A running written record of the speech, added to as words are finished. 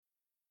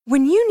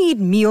When you need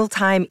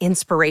mealtime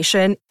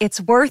inspiration,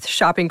 it's worth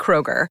shopping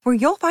Kroger, where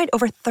you'll find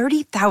over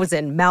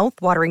 30,000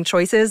 mouth-watering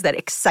choices that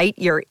excite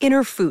your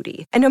inner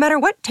foodie. And no matter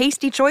what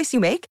tasty choice you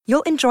make,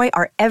 you'll enjoy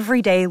our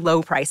everyday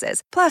low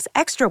prices, plus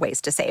extra ways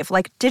to save,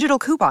 like digital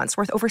coupons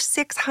worth over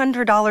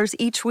 $600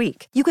 each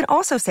week. You can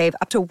also save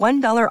up to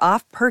 $1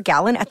 off per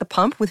gallon at the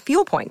pump with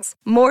fuel points.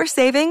 More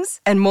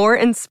savings and more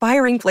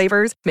inspiring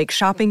flavors make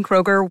shopping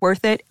Kroger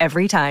worth it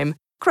every time.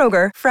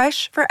 Kroger,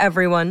 fresh for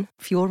everyone.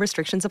 Fuel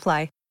restrictions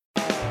apply.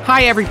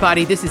 Hi,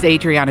 everybody. This is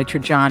Adriana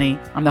Trajani.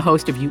 I'm the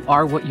host of You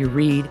Are What You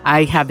Read.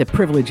 I have the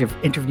privilege of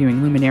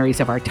interviewing luminaries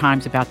of our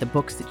times about the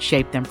books that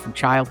shaped them from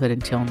childhood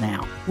until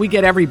now. We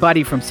get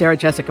everybody from Sarah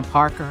Jessica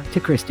Parker to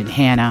Kristen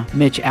Hanna,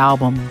 Mitch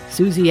Albom,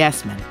 Susie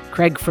Essman,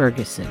 Craig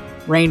Ferguson,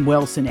 Rainn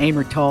Wilson,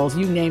 Amor Tolls,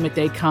 you name it,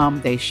 they come,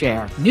 they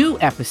share. New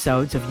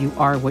episodes of You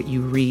Are What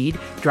You Read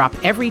drop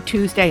every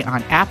Tuesday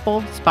on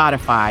Apple,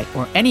 Spotify,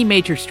 or any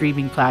major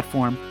streaming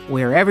platform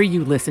wherever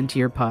you listen to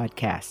your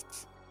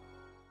podcasts.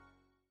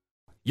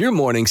 Your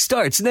morning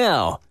starts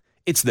now.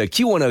 It's the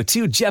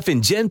Q102 Jeff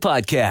and Jen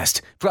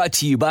podcast brought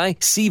to you by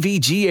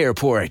CVG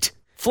Airport.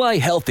 Fly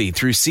healthy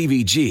through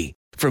CVG.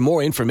 For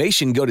more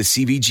information, go to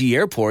CVG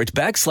Airport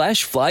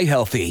 /fly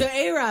healthy. So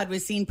A-Rod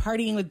was seen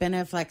partying with Ben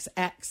Affleck's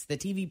ex, the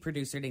TV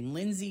producer named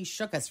Lindsay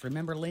Shookus.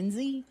 Remember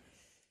Lindsay?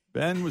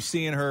 Ben was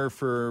seeing her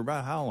for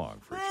about how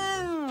long?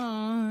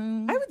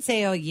 I would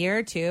say a year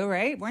or two,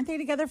 right? Weren't they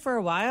together for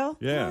a while?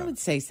 Yeah. I would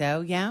say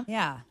so, yeah.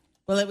 Yeah.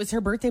 Well, it was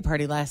her birthday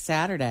party last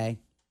Saturday,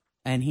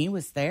 and he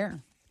was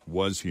there.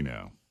 Was he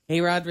now?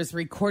 A-Rod was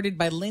recorded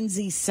by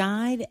Lindsay's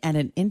side at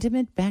an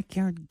intimate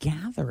backyard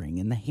gathering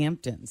in the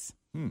Hamptons.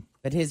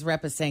 But his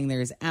rep is saying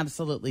there is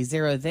absolutely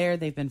zero there.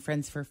 They've been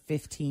friends for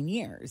 15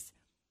 years.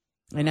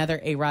 In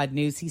other A-Rod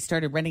news, he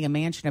started renting a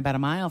mansion about a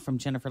mile from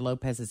Jennifer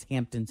Lopez's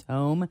Hamptons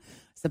home.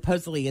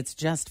 Supposedly, it's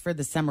just for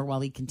the summer while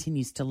he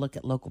continues to look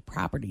at local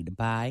property to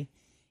buy.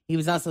 He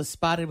was also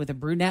spotted with a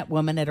brunette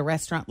woman at a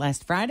restaurant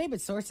last Friday,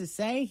 but sources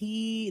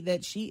say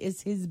that she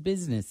is his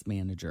business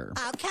manager.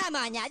 Oh, come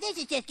on now. This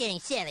is just getting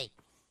silly.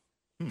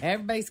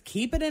 Everybody's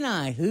keeping an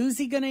eye. Who's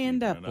he going to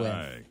end up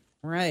with?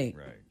 Right.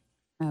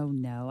 Oh,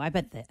 no. I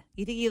bet that.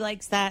 You think he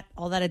likes that,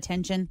 all that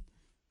attention?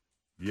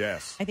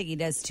 Yes. I think he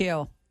does,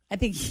 too. I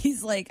think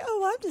he's like,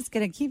 oh, I'm just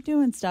going to keep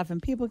doing stuff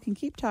and people can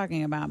keep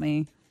talking about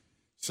me.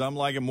 Some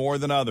like it more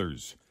than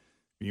others.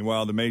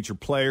 Meanwhile, the major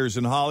players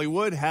in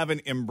Hollywood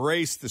haven't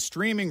embraced the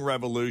streaming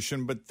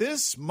revolution, but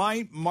this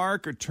might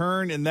mark a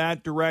turn in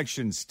that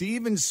direction.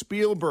 Steven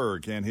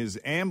Spielberg and his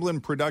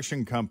Amblin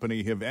production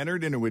company have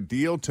entered into a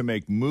deal to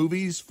make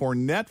movies for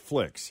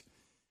Netflix.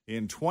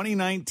 In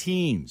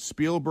 2019,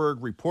 Spielberg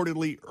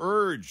reportedly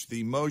urged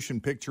the Motion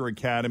Picture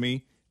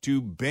Academy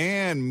to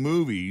ban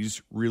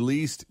movies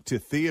released to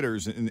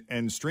theaters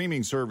and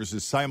streaming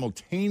services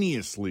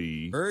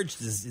simultaneously.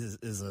 Urged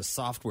is a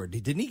soft word.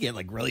 Didn't he get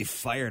really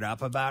fired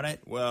up about it?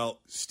 Well,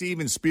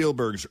 Steven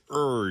Spielberg's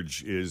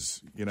urge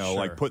is,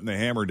 like putting the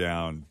hammer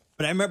down.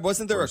 But I remember,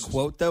 wasn't there a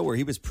quote though where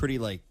he was pretty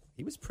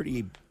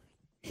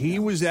He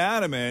was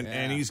adamant,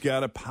 and he's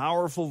got a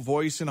powerful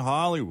voice in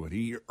Hollywood.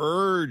 He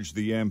urged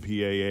the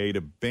MPAA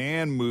to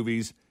ban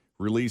movies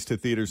released to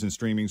theaters and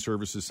streaming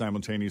services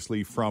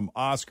simultaneously from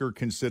Oscar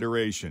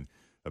consideration.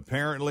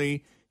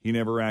 Apparently, he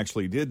never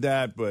actually did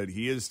that, but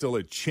he is still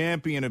a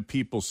champion of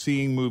people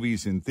seeing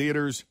movies in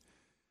theaters.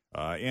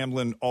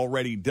 Amblin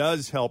already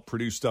does help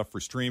produce stuff for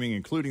streaming,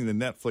 including the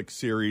Netflix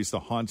series The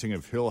Haunting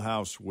of Hill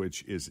House,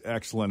 which is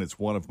excellent. It's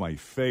one of my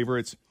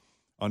favorites.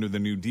 Under the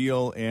new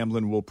deal,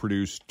 Amblin will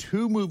produce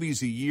 2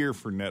 movies a year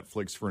for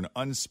Netflix for an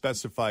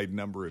unspecified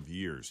number of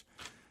years.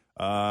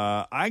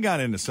 I got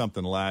into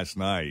something last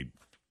night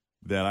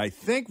that I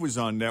think was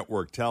on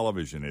network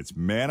television. It's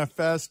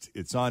Manifest.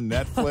 It's on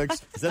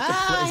Netflix. Is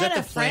that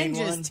the friend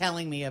plane one? just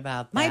telling me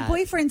about that. My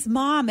boyfriend's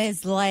mom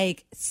is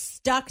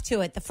stuck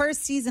to it. The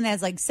first season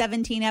has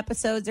 17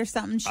 episodes or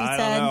something, she said.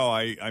 I don't know.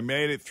 I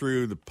made it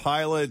through the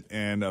pilot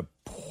and a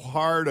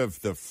part of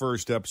the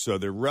first episode.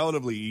 They're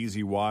relatively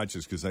easy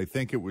watches because I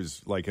think it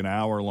was an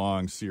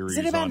hour-long series. Is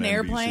it about on an NBC.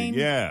 airplane?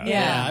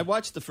 Yeah. I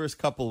watched the first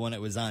couple when it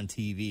was on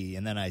TV,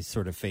 and then I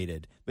sort of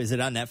faded. But is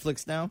it on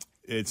Netflix now?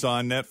 It's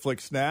on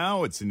Netflix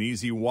now. It's an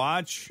easy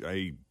watch.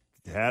 I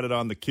had it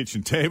on the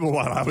kitchen table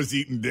while I was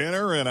eating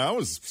dinner, and I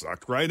was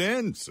sucked right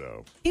in.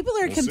 So people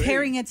are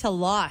comparing it to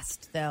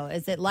Lost, though.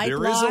 Is it like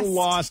Lost? There is a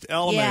Lost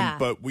element,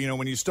 but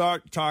when you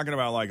start talking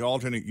about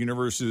alternate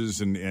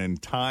universes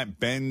and time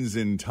bends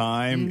in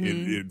time,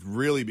 it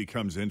really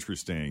becomes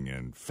interesting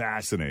and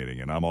fascinating,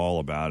 and I'm all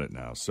about it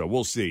now. So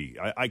we'll see.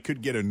 I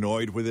could get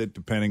annoyed with it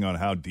depending on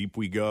how deep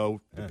we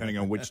go, depending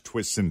on which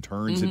twists and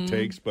turns it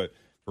takes, but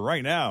for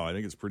right now, I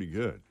think it's pretty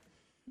good.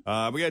 We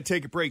got to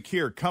take a break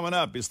here. Coming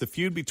up is the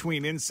feud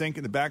between NSYNC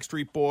and the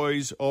Backstreet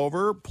Boys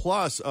over,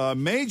 plus a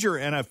major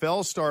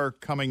NFL star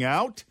coming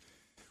out.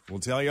 We'll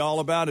tell you all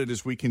about it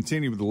as we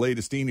continue with the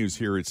latest e-news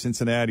here at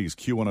Cincinnati's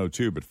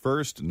Q102. But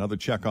first, another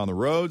check on the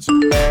roads.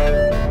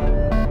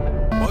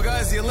 Well,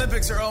 guys, the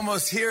Olympics are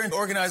almost here, and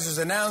organizers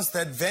announced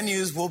that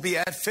venues will be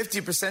at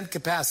 50%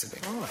 capacity.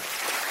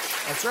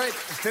 That's right,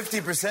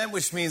 50%,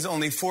 which means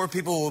only 4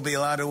 people will be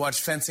allowed to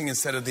watch fencing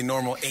instead of the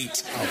normal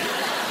 8.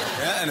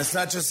 Yeah, and it's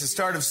not just the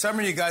start of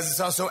summer, you guys. It's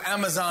also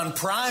Amazon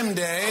Prime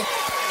Day.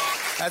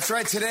 That's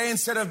right. Today,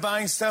 instead of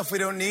buying stuff we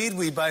don't need,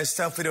 we buy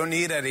stuff we don't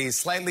need at a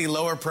slightly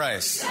lower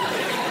price.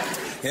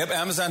 Yep,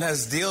 Amazon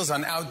has deals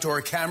on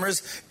outdoor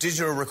cameras,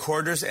 digital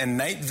recorders, and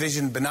night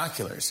vision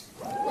binoculars.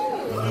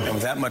 And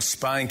with that much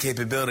spying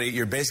capability,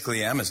 you're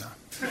basically Amazon.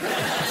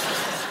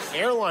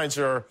 Airlines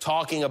are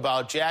talking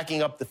about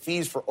jacking up the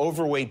fees for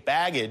overweight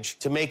baggage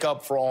to make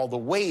up for all the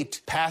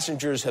weight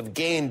passengers have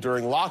gained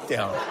during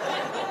lockdown.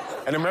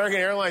 An American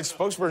Airlines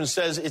spokesperson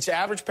says its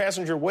average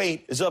passenger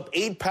weight is up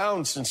 8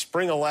 pounds since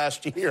spring of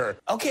last year.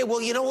 Okay,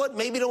 well, you know what?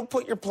 Maybe don't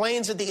put your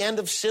planes at the end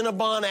of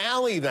Cinnabon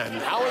Alley then.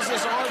 How is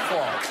this our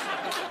fault?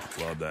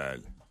 Love that.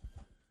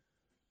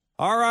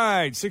 All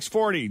right,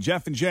 640,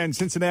 Jeff and Jen,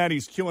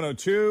 Cincinnati's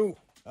Q102.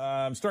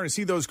 I'm starting to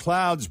see those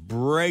clouds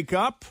break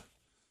up.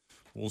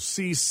 We'll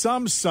see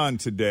some sun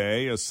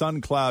today, a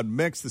sun-cloud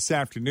mix this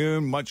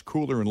afternoon, much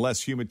cooler and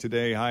less humid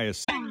today,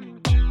 highest.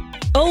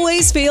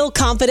 Always feel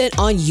confident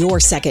on your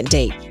second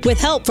date.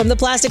 With help from the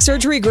Plastic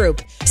Surgery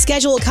Group.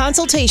 Schedule a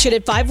consultation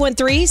at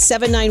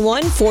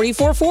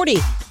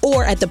 513-791-4440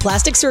 or at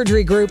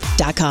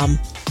theplasticsurgerygroup.com.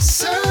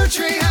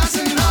 Surgery has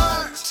an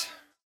art.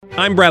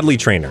 I'm Bradley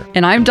Trainer.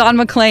 And I'm Don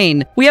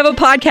McClain. We have a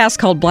podcast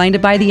called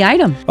Blinded by the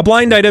Item. A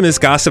blind item is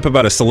gossip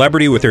about a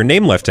celebrity with their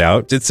name left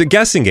out. It's a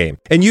guessing game,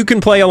 and you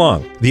can play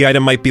along. The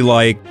item might be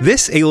like,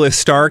 this A-list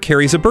star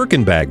carries a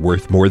Birkin bag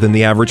worth more than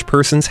the average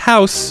person's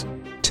house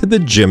to the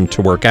gym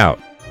to work out.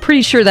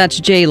 Pretty sure that's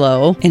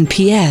J-Lo. And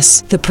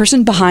P.S. the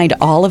person behind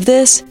all of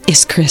this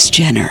is Kris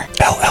Jenner,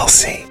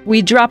 LLC.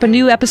 We drop a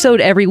new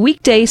episode every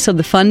weekday so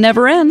the fun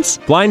never ends.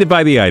 Blinded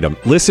by the Item.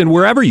 Listen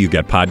wherever you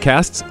get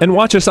podcasts and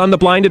watch us on the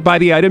Blinded by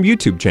the Item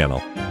YouTube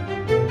channel.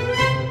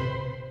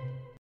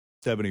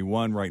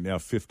 71 right now,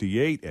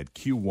 58 at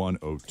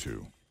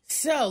Q102.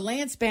 So,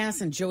 Lance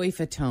Bass and Joey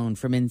Fatone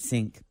from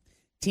NSYNC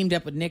teamed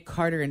up with Nick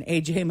Carter and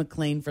AJ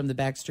McLean from the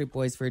Backstreet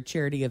Boys for a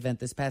charity event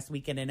this past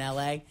weekend in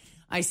L.A.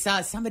 I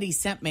saw Katie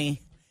sent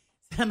me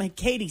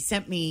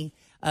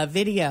a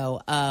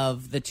video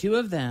of the two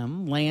of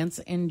them, Lance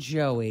and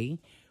Joey,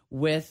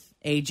 with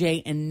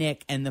AJ and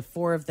Nick, and the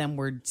 4 of them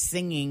were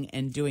singing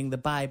and doing the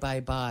bye, bye,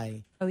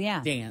 bye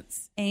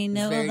dance. Ain't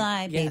no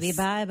lie, baby,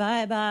 bye,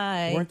 bye,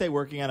 bye. Weren't they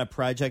working on a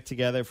project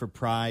together for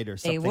Pride or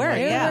something? They were,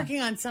 They were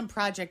working on some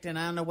project, and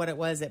I don't know what it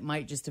was. It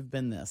might just have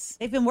been this.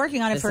 They've been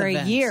working on it for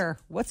a year.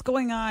 What's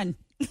going on?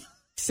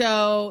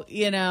 So,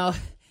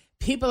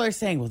 people are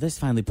saying, well, this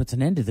finally puts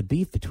an end to the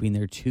beef between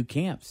their two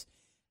camps.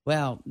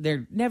 Well,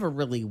 there never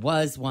really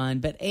was one,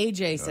 but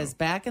AJ says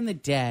back in the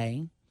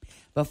day,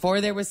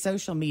 before there was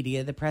social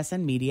media, the press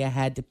and media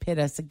had to pit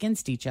us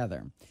against each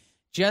other.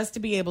 Just to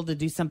be able to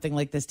do something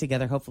like this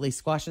together hopefully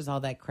squashes all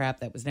that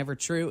crap that was never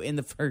true in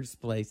the first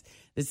place.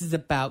 This is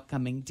about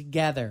coming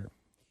together.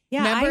 Yeah,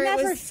 Remember, I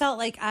never felt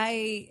like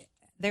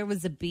there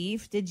was a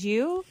beef. Did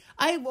you?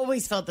 I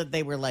always felt that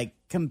they were like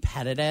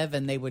competitive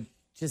and they would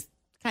just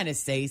kind of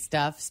say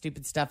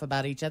stupid stuff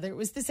about each other. It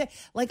was the same,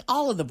 like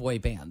all of the boy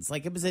bands.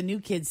 Like it was a New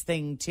Kids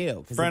thing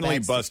too. Friendly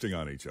busting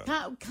on each other.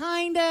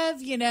 Kind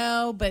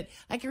of, but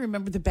I can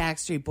remember the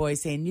Backstreet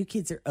Boys saying, New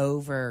Kids are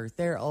over.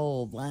 They're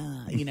old.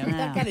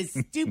 That kind of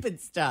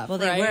stupid stuff. Well,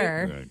 they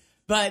were. Right.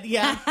 But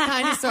yeah,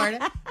 kind of, sort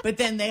of. But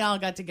then they all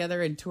got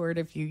together and toured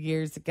a few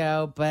years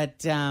ago.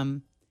 But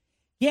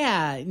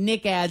yeah,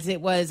 Nick adds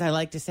it was, I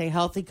like to say,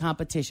 healthy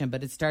competition,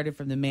 but it started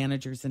from the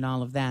managers and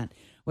all of that.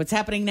 What's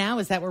happening now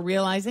is that we're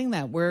realizing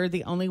that we're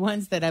the only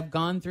ones that have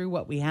gone through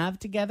what we have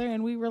together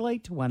and we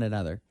relate to one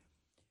another.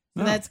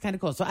 So that's kind of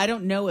cool. So I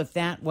don't know if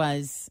that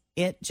was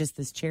it, just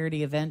this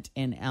charity event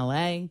in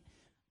L.A.,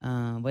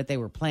 what they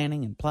were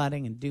planning and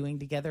plotting and doing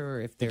together,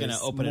 or if they're going to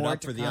open it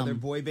up for the other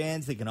boy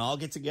bands. They can all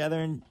get together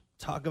and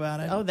talk about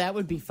it. Oh, that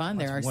would be fun.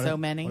 There are so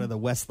many. What are the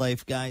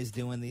Westlife guys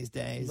doing these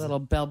days? Little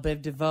Belle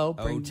Biv DeVoe,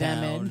 bring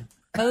them in.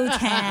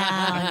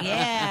 O-Town,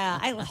 yeah.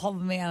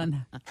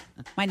 Man.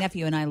 My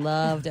nephew and I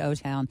loved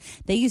O-Town.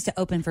 They used to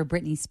open for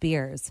Britney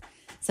Spears.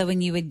 So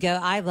when you would go,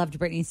 I loved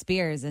Britney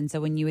Spears. And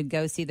so when you would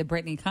go see the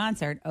Britney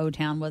concert,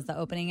 O-Town was the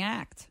opening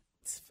act.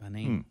 It's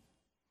funny.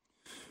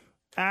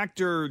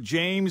 Actor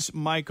James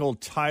Michael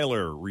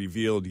Tyler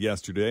revealed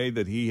yesterday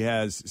that he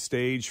has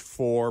stage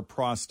 4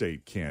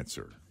 prostate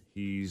cancer.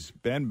 He's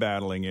been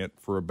battling it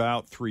for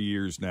about 3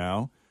 years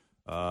now.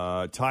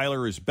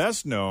 Tyler is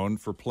best known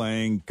for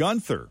playing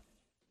Gunther,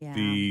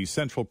 the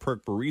Central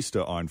Perk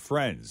barista on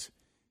Friends.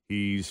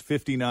 He's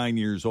 59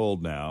 years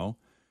old now.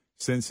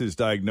 Since his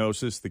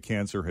diagnosis, the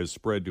cancer has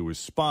spread to his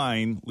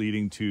spine,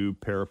 leading to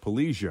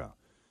paraplegia.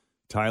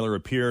 Tyler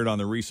appeared on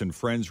the recent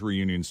Friends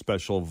reunion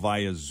special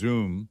via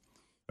Zoom.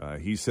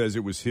 He says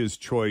it was his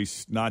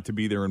choice not to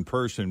be there in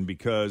person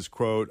because,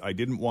 quote, I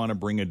didn't want to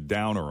bring a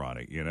downer on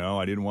it,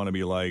 I didn't want to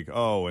be like,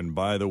 oh, and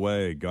by the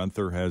way,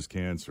 Gunther has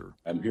cancer.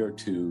 I'm here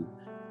to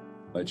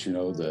let you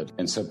know that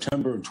in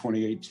September of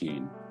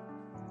 2018,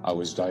 I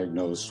was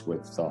diagnosed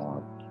with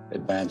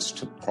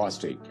advanced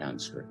prostate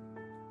cancer,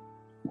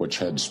 which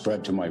had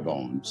spread to my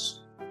bones.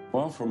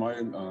 Well, for my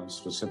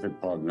specific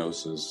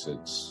prognosis,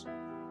 it's,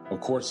 of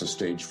course, a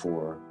stage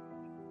 4,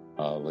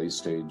 late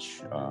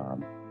stage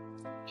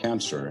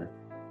cancer.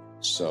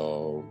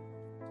 So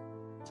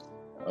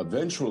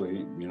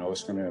eventually,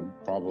 it's going to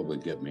probably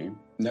get me.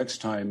 Next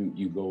time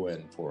you go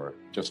in for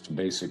just a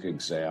basic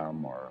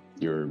exam or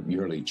your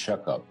yearly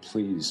checkup,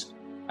 please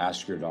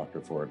ask your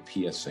doctor for a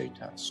PSA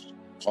test.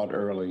 Caught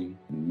early,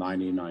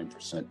 99%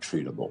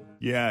 treatable.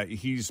 Yeah,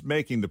 he's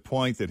making the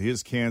point that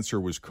his cancer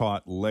was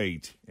caught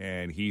late,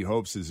 and he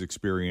hopes his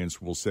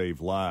experience will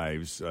save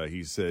lives.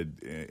 He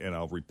said, and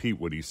I'll repeat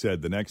what he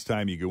said, the next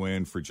time you go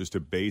in for just a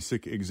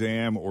basic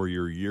exam or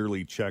your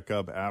yearly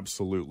checkup,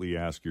 absolutely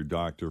ask your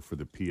doctor for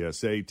the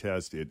PSA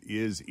test. It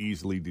is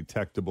easily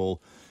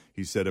detectable.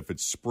 He said if it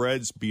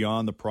spreads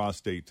beyond the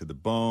prostate to the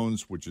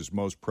bones, which is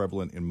most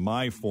prevalent in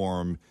my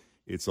form,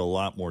 it's a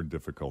lot more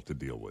difficult to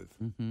deal with.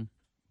 Mm-hmm.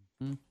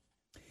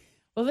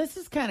 Well, this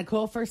is kind of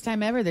cool. First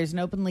time ever, there's an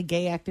openly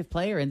gay active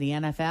player in the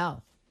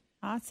NFL.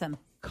 Awesome.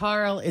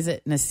 Carl, is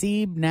it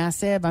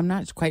Nassib? I'm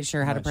not quite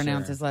sure how to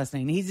pronounce his last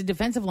name. He's a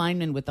defensive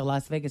lineman with the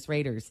Las Vegas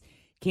Raiders.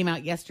 Came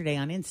out yesterday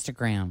on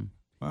Instagram.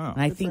 Wow.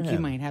 And I think you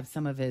might have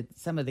some of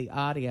the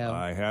audio.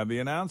 I have the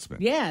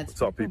announcement. Yeah.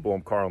 What's up, people?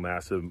 I'm Carl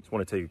Nassib. Just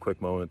want to take a quick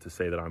moment to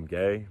say that I'm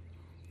gay.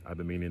 I've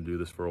been meaning to do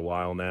this for a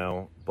while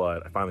now,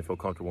 but I finally feel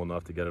comfortable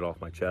enough to get it off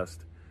my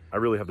chest. I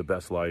really have the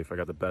best life. I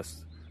got the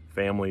best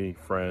family,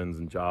 friends,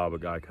 and job a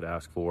guy could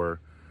ask for.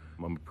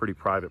 I'm a pretty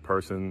private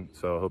person,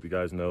 so I hope you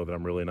guys know that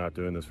I'm really not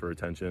doing this for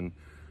attention.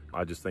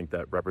 I just think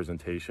that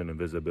representation and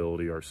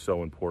visibility are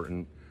so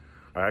important.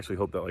 I actually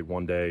hope that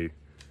one day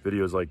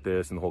videos like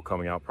this and the whole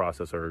coming out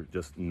process are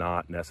just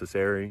not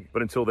necessary.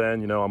 But until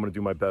then, I'm going to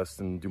do my best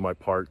and do my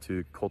part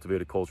to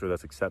cultivate a culture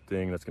that's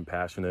accepting, that's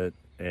compassionate,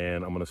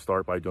 and I'm going to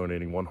start by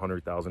donating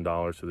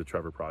 $100,000 to the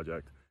Trevor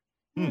Project.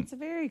 That's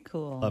very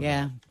cool.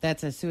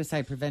 That's a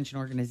suicide prevention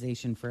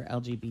organization for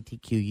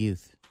LGBTQ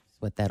youth.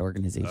 That's what that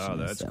organization is. Oh,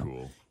 that's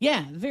cool.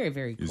 Yeah, very,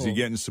 very cool. Is he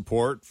getting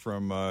support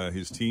from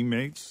his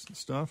teammates and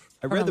stuff?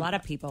 From a lot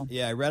of people.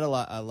 Yeah, I read a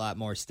lot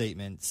more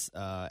statements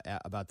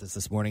about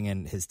this morning,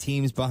 and his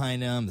team's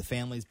behind him, the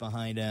family's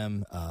behind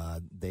him.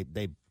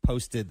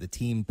 The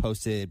team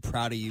posted,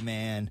 "Proud of you,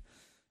 man."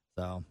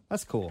 So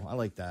that's cool. I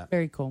like that.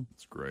 Very cool.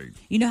 It's great.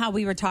 You know how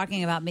we were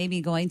talking about maybe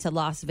going to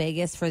Las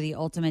Vegas for the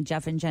ultimate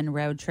Jeff and Jen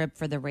road trip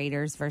for the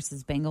Raiders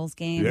versus Bengals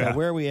game? Yeah.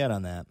 Where are we at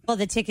on that? Well,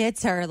 the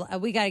tickets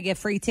we got to get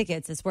free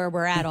tickets. Is where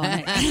we're at on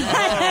it.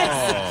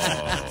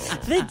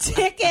 The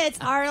tickets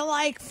are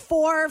like $400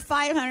 or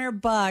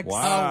 $500. Wow.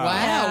 Oh,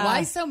 wow.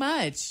 Why so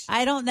much?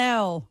 I don't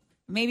know.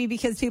 Maybe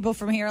because people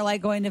from here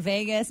like going to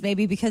Vegas.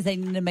 Maybe because they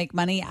need to make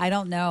money. I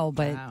don't know.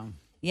 But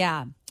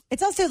yeah.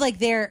 It's also like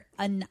their,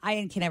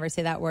 I can never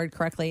say that word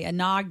correctly,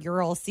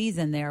 inaugural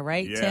season there,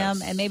 right, yes.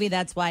 Tim? And maybe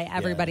that's why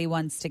everybody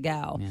wants to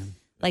go,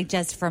 like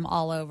just from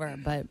all over.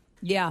 But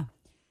yeah,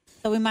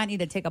 so we might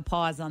need to take a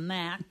pause on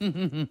that.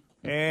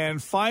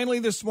 And finally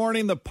this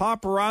morning, the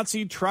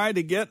paparazzi tried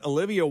to get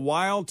Olivia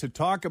Wilde to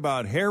talk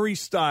about Harry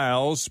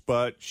Styles,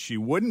 but she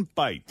wouldn't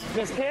bite.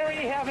 Does Harry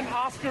have an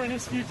Oscar in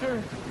his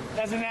future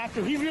as an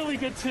actor? He's really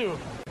good, too.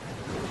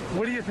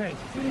 What do you think?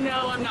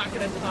 No, I'm not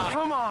going to talk.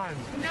 Come on.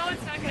 No,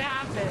 it's not going to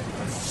happen.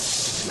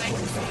 Nice to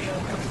see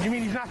you. You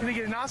mean he's not going to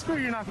get an Oscar or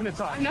you're not going to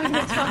talk? I'm not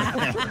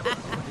going to talk.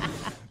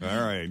 All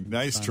right.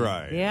 Nice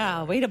try.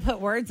 Yeah. Way to put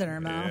words in her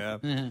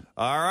mouth. Yeah.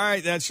 All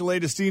right. That's your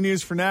latest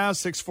E-News for now.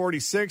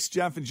 646.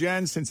 Jeff and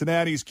Jen,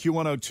 Cincinnati's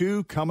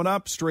Q102. Coming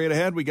up straight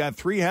ahead, we got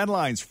 3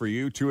 headlines for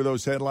you. 2 of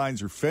those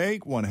headlines are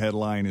fake. 1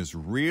 headline is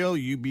real.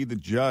 You be the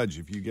judge.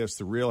 If you guess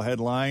the real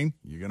headline,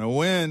 you're going to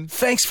win.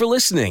 Thanks for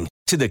listening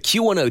to the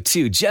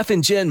Q102 Jeff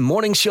and Jen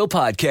Morning Show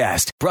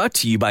podcast, brought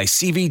to you by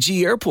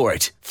CVG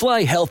Airport.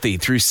 Fly healthy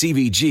through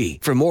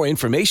CVG. For more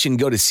information,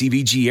 go to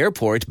CVG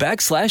Airport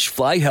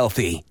 /fly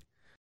healthy.